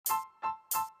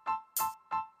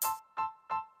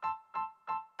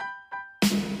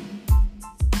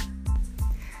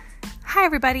Hi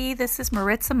everybody, this is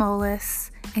Maritza Molis,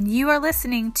 and you are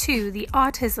listening to the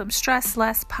Autism Stress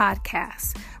Less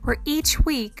podcast, where each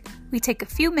week we take a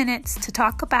few minutes to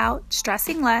talk about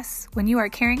stressing less when you are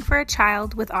caring for a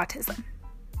child with autism.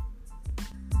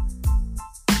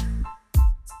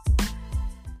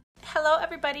 Hello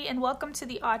everybody, and welcome to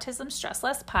the Autism Stress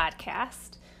Less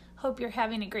podcast. Hope you're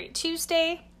having a great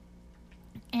Tuesday,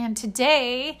 and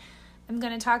today I'm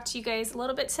going to talk to you guys a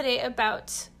little bit today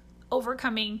about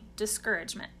overcoming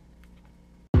discouragement.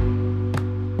 All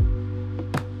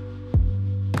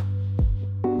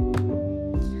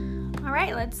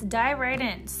right, let's dive right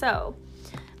in. So,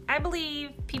 I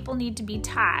believe people need to be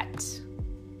taught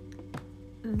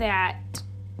that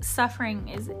suffering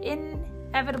is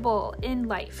inevitable in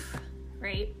life,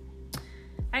 right?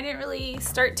 I didn't really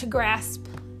start to grasp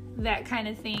that kind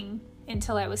of thing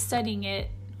until I was studying it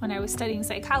when I was studying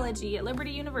psychology at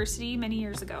Liberty University many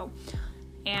years ago.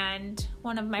 And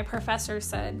one of my professors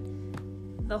said,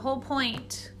 the whole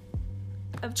point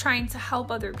of trying to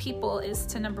help other people is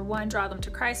to, number one, draw them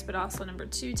to Christ, but also, number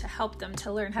two, to help them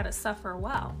to learn how to suffer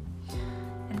well.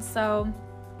 And so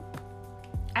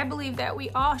I believe that we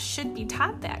all should be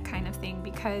taught that kind of thing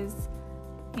because,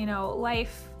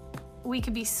 life, we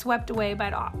could be swept away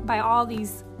by all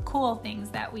these cool things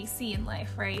that we see in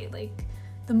life, right? Like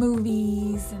the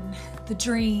movies and the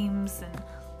dreams and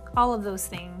all of those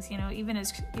things, even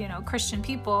as, Christian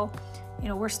people,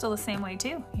 we're still the same way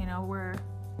too.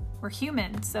 We're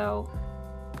human. So,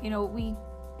 we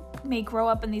may grow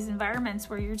up in these environments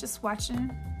where you're just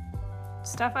watching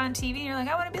stuff on TV and you're like,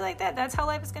 I want to be like that. That's how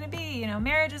life is going to be.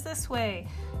 Marriage is this way.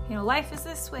 Life is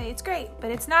this way. It's great, but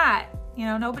it's not.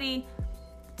 Nobody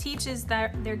teaches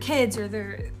their kids or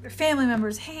their family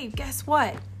members, hey, guess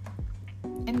what?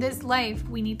 In this life,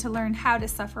 we need to learn how to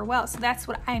suffer well. So that's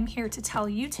what I'm here to tell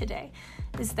you today,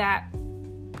 is that,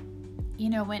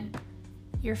 when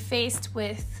you're faced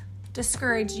with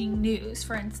discouraging news,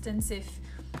 for instance, if,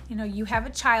 you have a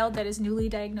child that is newly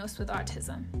diagnosed with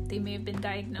autism, they may have been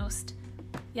diagnosed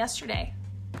yesterday.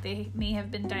 They may have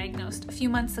been diagnosed a few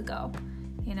months ago.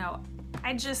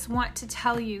 I just want to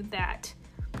tell you that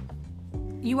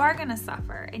you are going to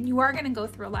suffer and you are going to go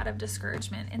through a lot of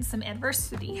discouragement and some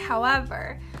adversity.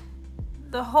 However,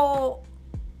 the whole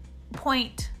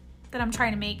point that I'm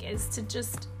trying to make is to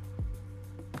just,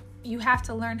 you have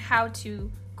to learn how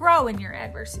to grow in your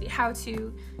adversity, how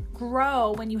to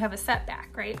grow when you have a setback,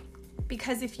 right?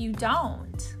 Because if you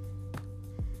don't,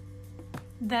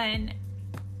 then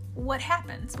what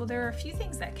happens? Well, there are a few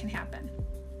things that can happen.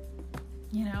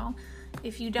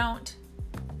 If you don't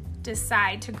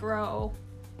decide to grow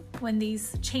when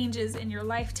these changes in your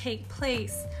life take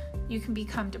place, you can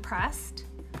become depressed.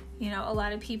 A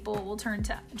lot of people will turn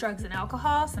to drugs and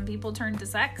alcohol. Some people turn to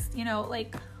sex.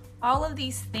 Like all of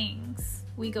these things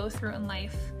we go through in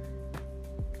life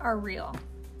are real.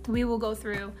 We will go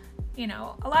through, a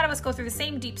lot of us go through the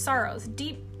same deep sorrows,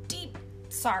 deep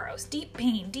sorrows, deep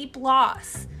pain, deep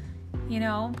loss,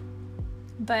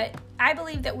 But I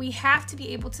believe that we have to be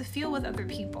able to feel with other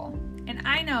people. And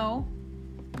I know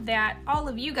that all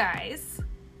of you guys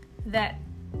that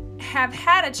have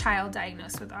had a child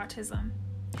diagnosed with autism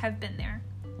have been there.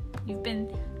 You've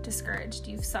been discouraged,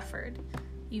 you've suffered,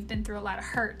 you've been through a lot of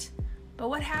hurt. But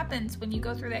what happens when you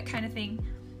go through that kind of thing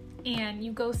and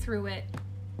you go through it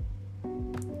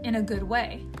in a good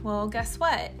way? Well, guess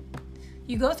what?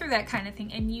 You go through that kind of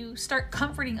thing and you start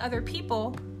comforting other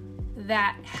people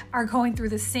that are going through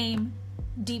the same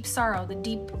deep sorrow, the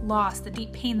deep loss, the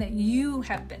deep pain that you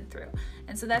have been through.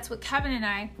 And so that's what Kevin and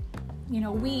I,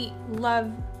 we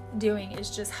love doing,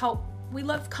 is just help. We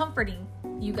love comforting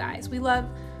you guys. We love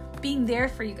being there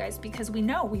for you guys because we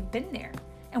know we've been there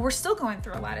and we're still going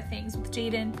through a lot of things with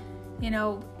Jaden.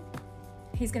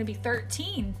 He's going to be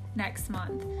 13 next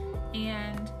month.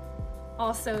 And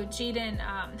also Jaden,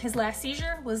 his last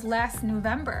seizure was last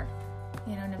November.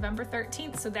 November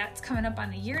 13th. So that's coming up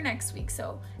on a year next week.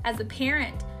 So as a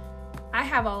parent, I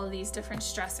have all of these different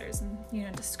stressors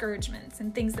and, discouragements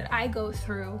and things that I go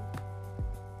through,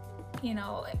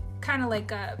 kind of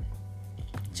like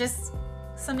just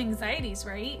some anxieties,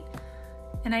 right?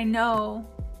 And I know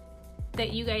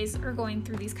that you guys are going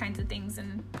through these kinds of things.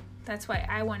 And that's why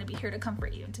I want to be here to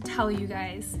comfort you and to tell you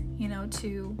guys,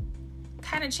 to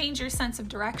kind of change your sense of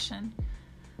direction.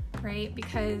 Right?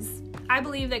 Because I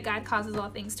believe that God causes all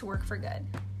things to work for good.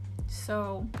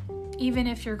 So even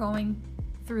if you're going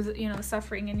through the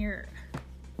suffering and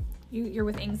you're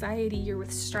with anxiety, you're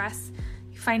with stress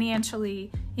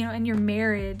financially, in your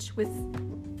marriage, with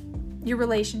your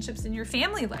relationships in your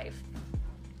family life,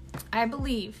 I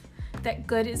believe that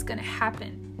good is going to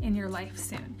happen in your life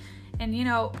soon. And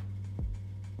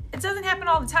it doesn't happen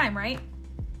all the time, right?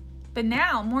 But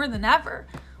now, more than ever,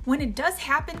 when it does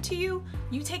happen to you,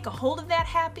 you take a hold of that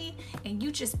happy and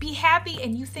you just be happy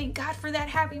and you thank God for that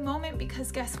happy moment,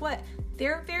 because guess what?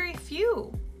 There are very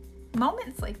few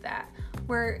moments like that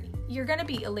where you're going to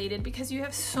be elated because you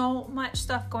have so much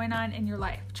stuff going on in your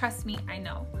life. Trust me, I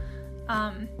know.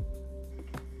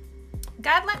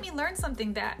 God let me learn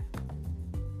something that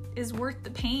is worth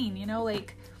the pain,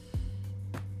 like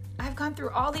I've gone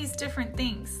through all these different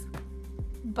things,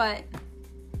 but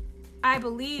I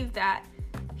believe that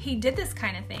he did this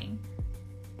kind of thing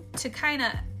to kind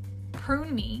of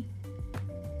prune me,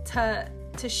 to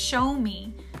show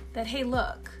me that, hey,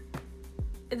 look,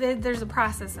 there's a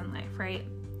process in life, right?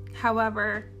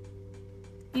 However,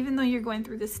 even though you're going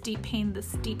through this deep pain,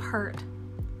 this deep hurt,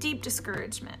 deep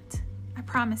discouragement, I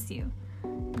promise you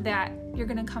that you're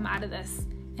going to come out of this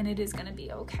and it is going to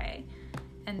be okay.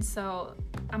 And so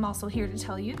I'm also here to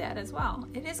tell you that as well.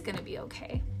 It is going to be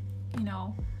okay.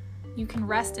 You can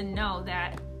rest and know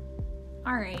that,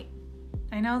 all right,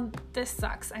 I know this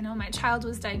sucks. I know my child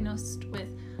was diagnosed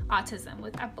with autism,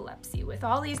 with epilepsy, with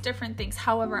all these different things.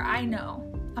 However, I know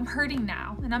I'm hurting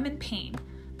now and I'm in pain,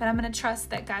 but I'm going to trust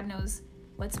that God knows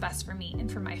what's best for me and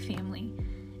for my family.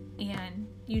 And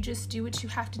you just do what you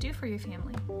have to do for your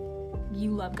family.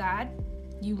 You love God,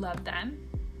 you love them,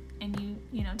 and you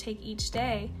take each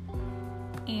day,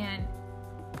 and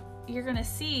you're going to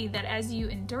see that as you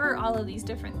endure all of these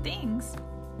different things,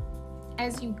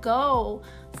 as you go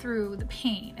through the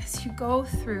pain, as you go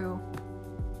through,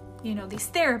 these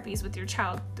therapies with your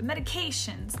child, the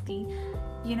medications, the,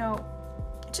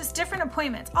 just different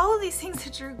appointments, all of these things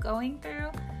that you're going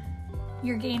through,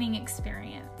 you're gaining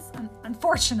experience.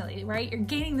 Unfortunately, right? You're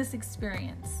gaining this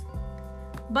experience,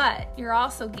 but you're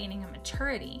also gaining a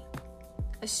maturity,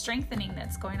 a strengthening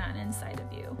that's going on inside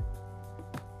of you.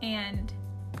 And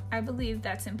I believe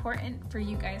that's important for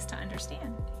you guys to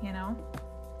understand,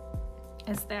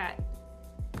 is that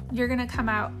you're going to come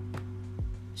out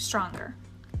stronger.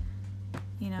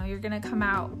 You're going to come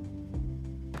out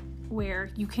where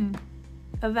you can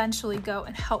eventually go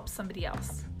and help somebody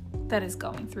else that is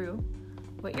going through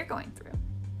what you're going through.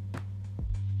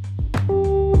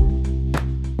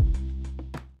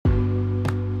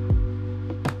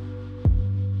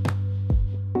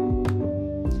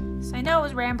 So I know I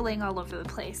was rambling all over the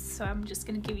place, so I'm just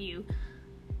going to give you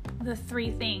the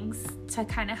 3 things to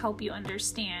kind of help you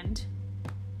understand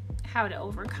how to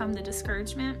overcome the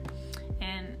discouragement.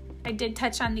 And I did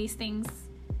touch on these things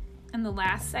in the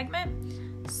last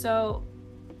segment. So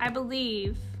I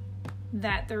believe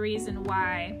that the reason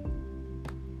why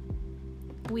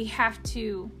we have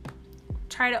to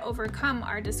try to overcome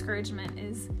our discouragement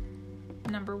is,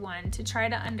 number 1, to try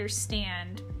to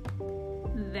understand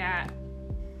that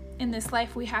in this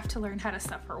life we have to learn how to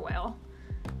suffer well.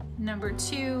 Number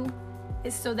 2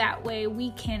 is so that way we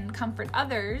can comfort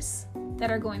others that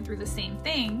are going through the same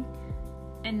thing.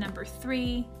 And number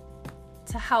 3,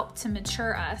 to help to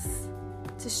mature us,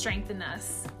 to strengthen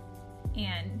us,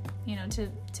 and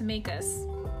to make us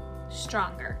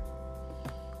stronger.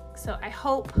 So I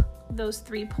hope those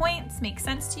 3 points make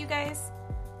sense to you guys.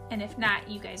 And if not,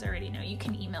 you guys already know you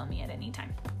can email me at any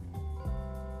time.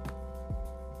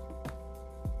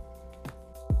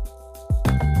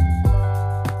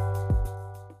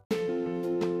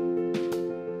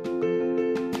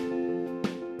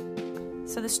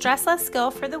 So the stress less skill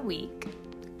for the week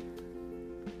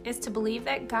is to believe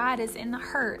that God is in the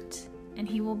hurt and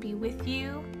he will be with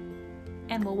you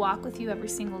and will walk with you every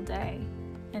single day,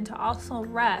 and to also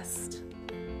rest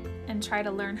and try to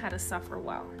learn how to suffer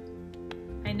well.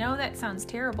 I know that sounds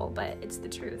terrible, but it's the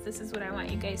truth. This is what I want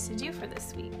you guys to do for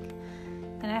this week.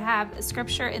 And I have a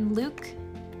scripture in Luke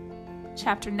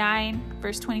chapter 9,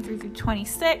 verse 23 through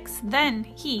 26. Then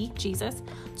he, Jesus,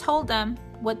 told them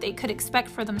what they could expect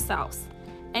for themselves.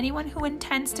 Anyone who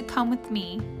intends to come with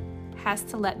me has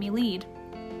to let me lead.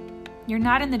 You're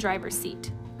not in the driver's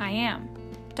seat. I am.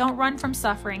 Don't run from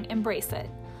suffering, embrace it.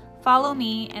 Follow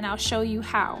me and I'll show you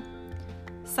how.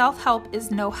 Self-help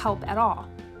is no help at all.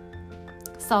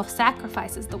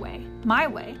 Self-sacrifice is the way, my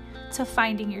way, to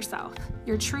finding yourself,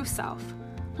 your true self.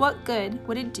 What good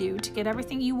would it do to get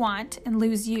everything you want and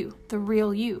lose you, the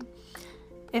real you?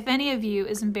 If any of you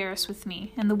is embarrassed with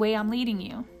me and the way I'm leading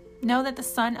you, know that the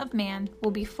Son of Man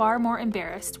will be far more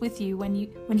embarrassed with you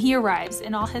when he arrives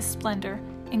in all his splendor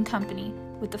in company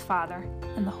with the Father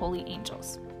and the holy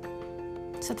angels.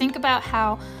 So think about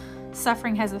how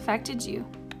suffering has affected you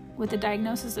with the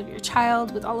diagnosis of your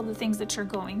child, with all of the things that you're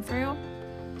going through.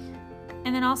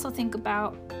 And then also think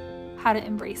about how to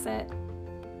embrace it,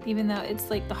 even though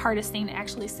it's like the hardest thing to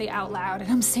actually say out loud,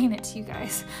 and I'm saying it to you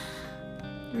guys.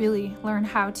 really learn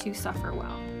how to suffer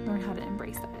well, learn how to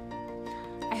embrace that.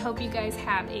 I hope you guys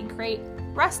have a great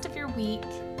rest of your week.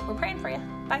 We're praying for you.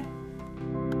 Bye.